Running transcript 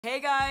Hey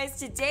guys,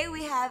 today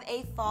we have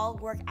a fall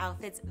work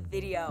outfits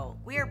video.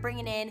 We are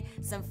bringing in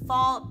some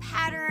fall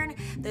pattern,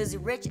 those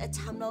rich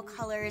autumnal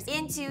colors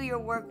into your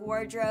work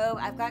wardrobe.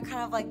 I've got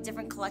kind of like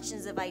different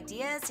collections of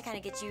ideas to kind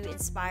of get you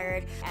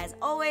inspired. As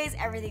always,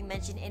 everything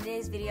mentioned in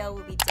today's video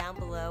will be down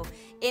below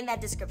in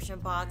that description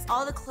box.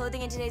 All the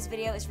clothing in today's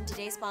video is from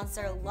today's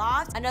sponsor,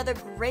 LOFT, another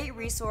great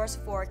resource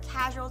for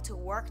casual to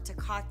work to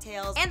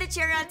cocktails. And the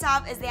cherry on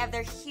top is they have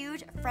their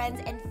huge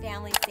friends and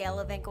family sale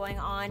event going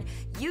on.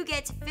 You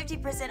get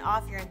 50%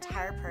 off your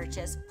entire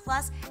purchase,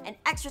 plus an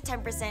extra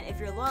 10% if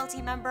you're a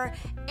loyalty member,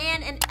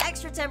 and an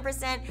extra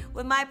 10%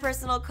 with my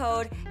personal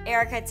code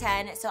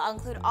Erica10. So I'll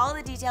include all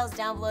the details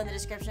down below in the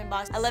description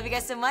box. I love you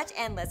guys so much,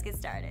 and let's get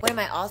started. One of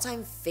my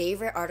all-time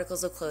favorite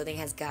articles of clothing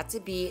has got to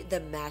be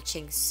the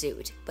matching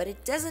suit, but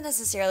it doesn't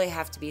necessarily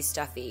have to be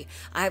stuffy.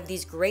 I have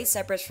these great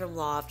separates from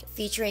LOFT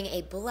featuring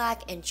a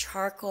black and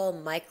charcoal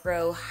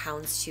micro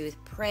houndstooth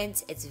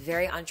print. It's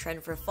very on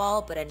trend for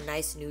fall, but a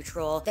nice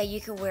neutral that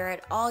you can wear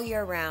it all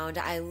year round.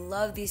 I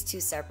love these two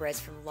separates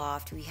from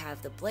LOFT. We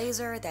have the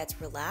blazer that's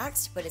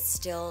relaxed, but it's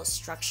still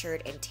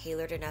structured and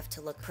tailored enough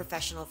to look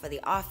professional for the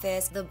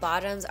office. The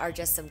bottoms are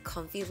just some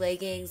comfy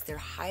leggings. They're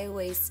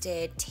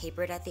high-waisted,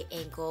 tapered at the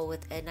ankle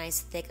with a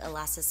nice thick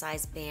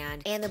elasticized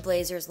band. And the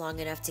blazer is long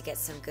enough to get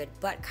some good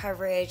butt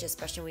coverage,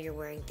 especially when you're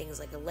wearing things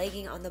like a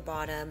legging on the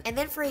bottom. And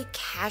then for a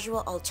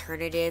casual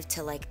alternative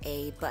to like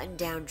a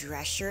button-down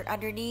dress shirt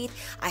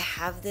underneath, I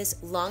have this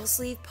long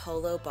sleeve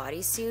polo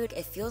bodysuit.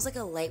 It feels like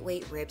a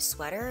lightweight ribbed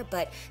sweater, but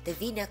the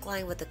V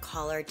neckline with the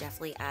collar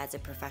definitely adds a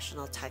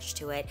professional touch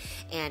to it.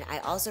 And I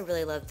also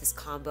really love this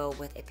combo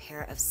with a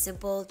pair of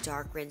simple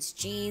dark rinse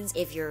jeans.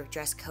 If your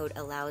dress code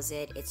allows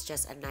it, it's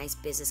just a nice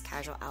business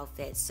casual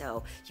outfit,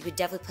 so you could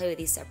definitely play with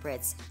these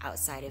separates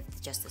outside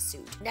of just the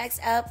suit.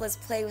 Next up, let's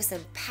play with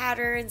some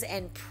patterns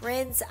and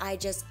prints. I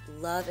just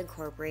love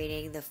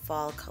incorporating the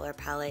fall color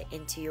palette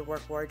into your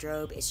work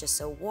wardrobe. It's just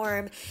so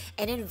warm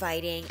and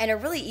inviting, and a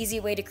really easy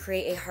way to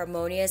create a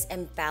harmonious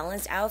and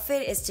balanced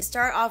outfit is to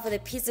start off with a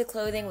piece of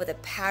clothing with a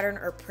pattern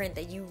or print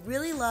that you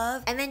really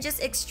love, and then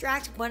just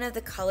extract one of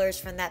the colors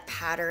from that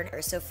pattern.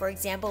 So for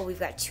example, we've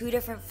got two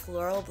different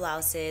floral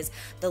blouses.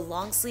 The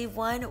long sleeve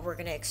one, we're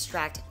gonna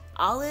extract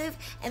olive,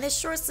 and the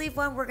short sleeve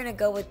one we're gonna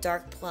go with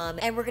dark plum,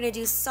 and we're gonna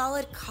do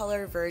solid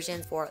color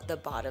versions for the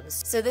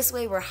bottoms. So this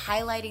way we're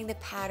highlighting the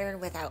pattern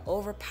without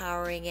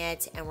overpowering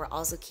it, and we're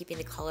also keeping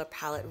the color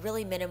palette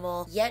really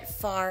minimal yet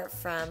far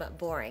from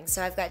boring.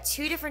 So I've got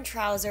two different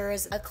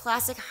trousers, a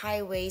classic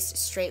high waist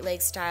straight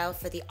leg style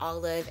for the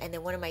olive, and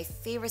then one of my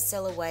favorite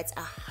silhouettes,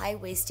 a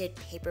high-waisted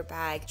paper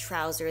bag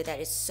trouser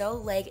that is so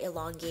leg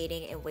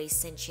elongating and waist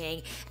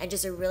cinching, and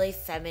just a really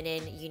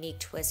feminine unique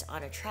twist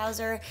on a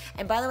trouser.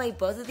 And by the way,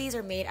 both of these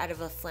are made out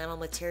of a flannel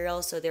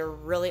material, so they're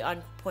really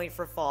on point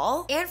for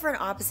fall. And for an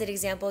opposite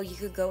example, you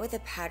could go with a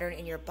pattern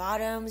in your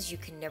bottoms. You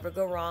can never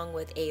go wrong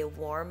with a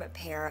warm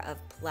pair of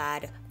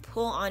plaid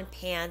pull-on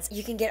pants.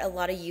 You can get a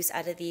lot of use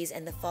out of these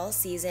in the fall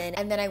season.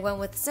 And then I went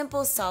with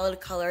simple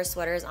solid color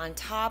sweaters on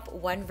top.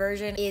 One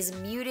version is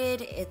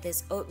muted, it's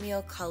this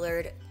oatmeal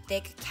colored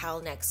thick cowl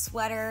neck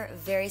sweater,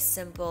 very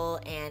simple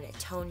and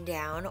toned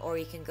down, or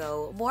you can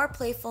go more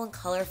playful and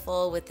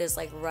colorful with this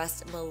like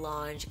rust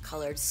melange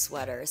colored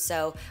sweater.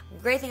 So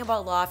great thing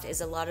about LOFT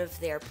is a lot of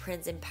their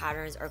prints and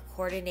patterns are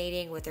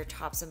coordinating with their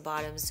tops and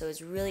bottoms, so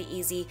it's really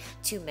easy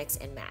to mix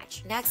and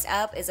match. Next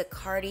up is a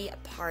cardi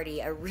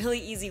party. A really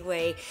easy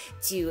way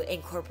to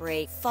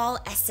incorporate fall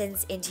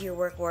essence into your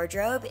work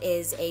wardrobe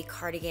is a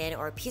cardigan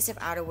or a piece of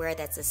outerwear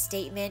that's a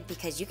statement,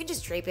 because you can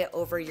just drape it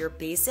over your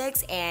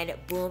basics and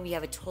boom, you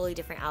have a totally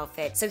different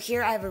outfit. So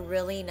here I have a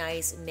really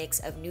nice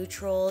mix of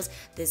neutrals,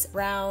 this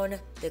brown,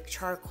 the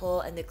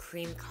charcoal, and the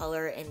cream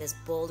color in this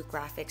bold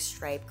graphic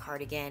stripe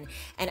cardigan.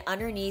 And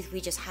underneath we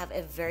just have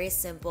a very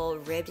simple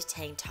ribbed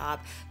tank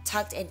top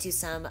tucked into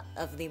some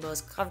of the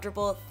most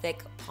comfortable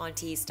thick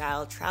ponte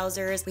style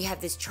trousers. We have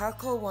this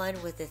charcoal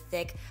one with a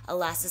thick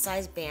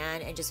elasticized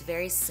band and just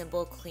very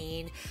simple,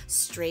 clean,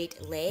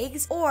 straight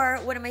legs. Or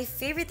one of my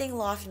favorite thing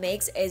LOFT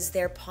makes is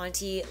their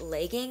ponte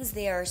leggings.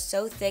 They are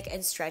so thick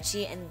and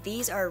stretchy, and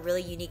these are a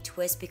really unique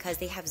twist because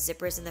they have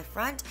zippers in the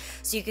front,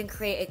 so you can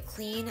create a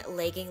clean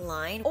legging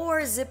line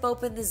or zip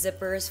open the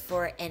zippers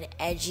for an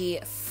edgy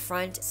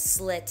front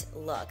slit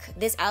look.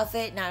 This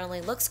outfit not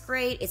only looks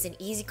great, it's an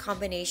easy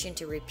combination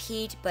to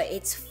repeat, but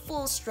it's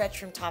full stretch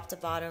from top to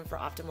bottom for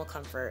optimal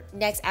comfort.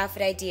 Next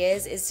outfit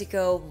ideas is to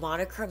go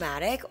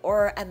monochromatic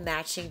or a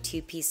matching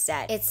two-piece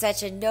set. It's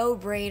such a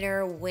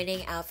no-brainer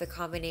winning outfit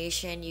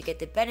combination. You get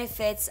the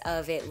benefits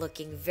of it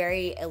looking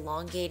very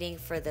elongating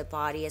for the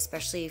body,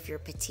 especially if you're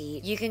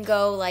petite. You can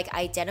go like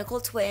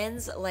identical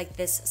twins, like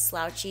this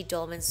slouchy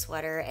dolman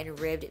sweater and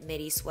ribbed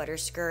midi sweater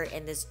skirt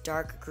in this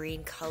dark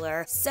green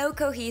color. So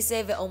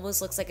cohesive, it almost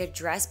looks like a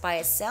dress by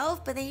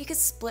itself, but then you can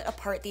split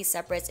apart these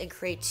separates and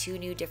create two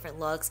new different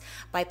looks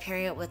by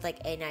pairing it with like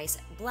a nice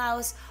blouse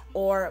blouse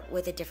or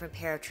with a different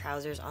pair of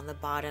trousers on the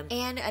bottom.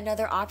 And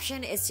another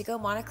option is to go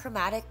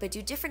monochromatic but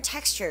do different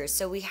textures.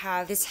 So we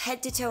have this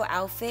head to toe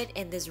outfit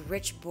in this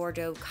rich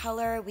Bordeaux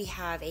color. We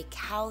have a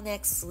cowl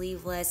neck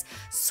sleeveless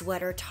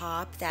sweater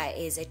top that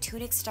is a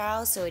tunic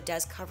style, so it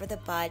does cover the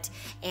butt,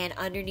 and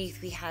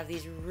underneath we have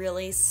these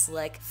really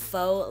slick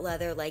faux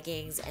leather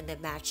leggings and the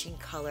matching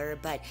color,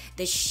 but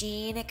the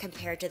sheen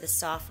compared to the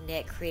soft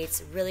knit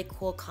creates really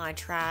cool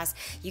contrast.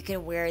 You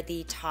can wear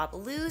the top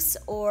loose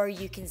or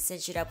you can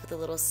cinch it up with a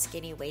little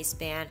skinny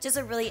waistband. Just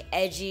a really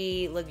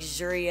edgy,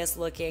 luxurious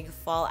looking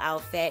fall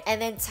outfit,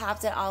 and then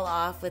topped it all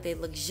off with a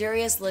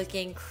luxurious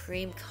looking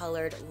cream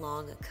colored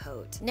long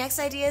coat. Next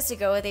idea is to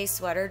go with a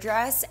sweater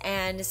dress,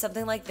 and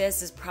something like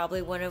this is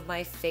probably one of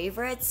my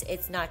favorites.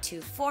 It's not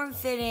too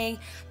form-fitting,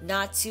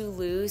 not too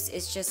loose.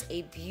 It's just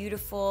a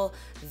beautiful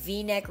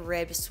V-neck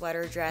ribbed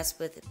sweater dress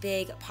with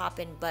big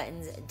pop-in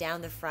buttons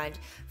down the front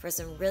for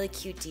some really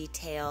cute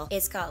detail.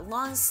 It's got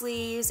long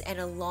sleeves and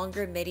a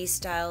longer midi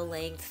style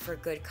length for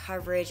good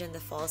coverage in the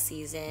fall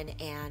season,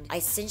 and I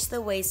cinched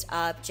the waist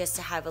up just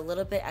to have a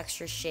little bit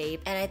extra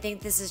shape, and I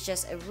think this is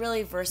just a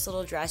really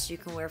versatile dress you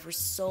can wear for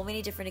so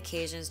many different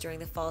occasions during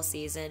the fall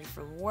season,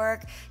 from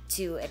work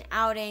to an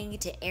outing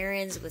to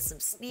errands with some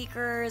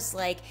sneakers.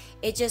 Like,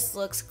 it just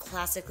looks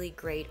classically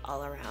great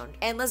all around.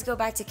 And let's go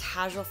back to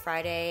casual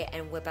Friday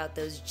and whip out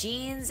those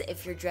jeans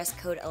if your dress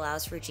code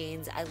allows for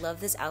jeans. I love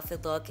this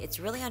outfit look. It's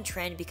really on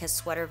trend because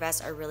sweater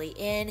vests are really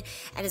in,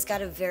 and it's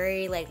got a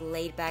very like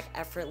laid back,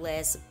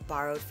 effortless,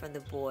 borrowed from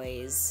the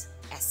boys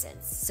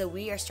essence. So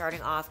we are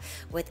starting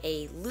off with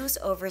a loose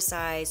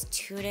oversized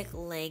tunic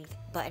length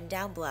button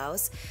down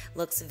blouse.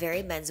 Looks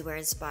very menswear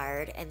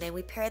inspired, and then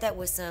we pair that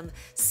with some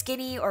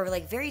skinny or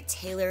like very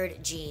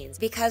tailored jeans.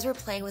 Because we're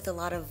playing with a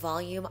lot of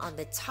volume on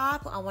the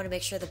top, I want to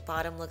make sure the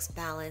bottom looks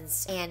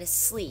balanced and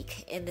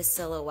sleek in the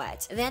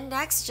silhouette. Then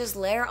next, just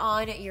layer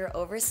on your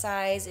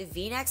oversized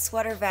V-neck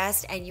sweater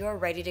vest and you're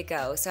ready to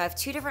go. So I have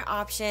two different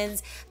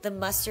options. The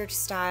mustard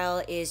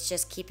style is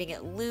just keeping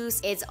it loose.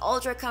 It's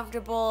ultra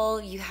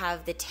comfortable. You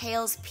have the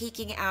tails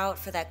peeking out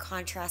for that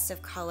contrast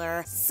of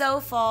color. So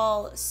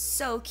fall,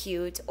 so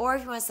cute. Or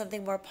if you want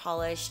something more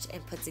polished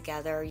and put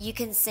together, you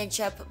can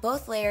cinch up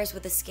both layers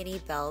with a skinny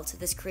belt.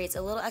 This creates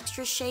a little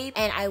extra shape,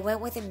 and I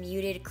went with a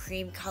muted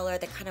cream color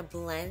that kind of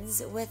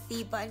blends with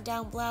the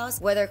button-down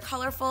blouse. Whether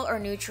colorful or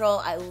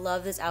neutral, I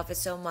love this outfit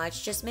so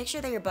much. Just make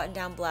sure that your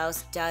button-down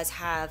blouse does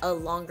have a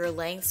longer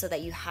length so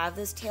that you have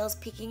those tails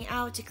peeking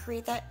out to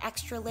create that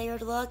extra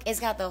layered look.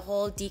 It's got the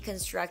whole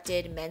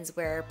deconstructed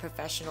menswear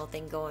professional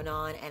thing going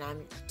on, and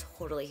I'm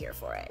totally here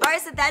for it.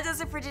 Alright, so that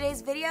does it for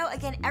today's video.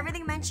 Again,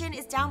 everything mentioned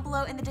is down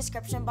below in the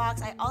description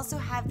box. I also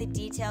have the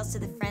details to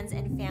the friends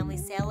and family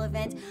sale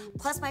event,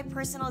 plus my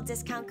personal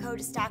discount code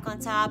to stack on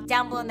top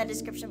down below in the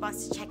description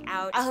box to check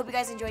out. I hope you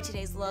guys enjoyed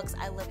today's looks.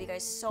 I love you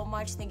guys so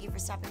much. Thank you for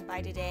stopping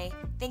by today.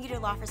 Thank you to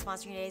LOFT for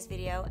sponsoring today's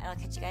video, and I'll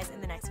catch you guys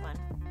in the next one.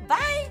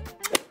 Bye!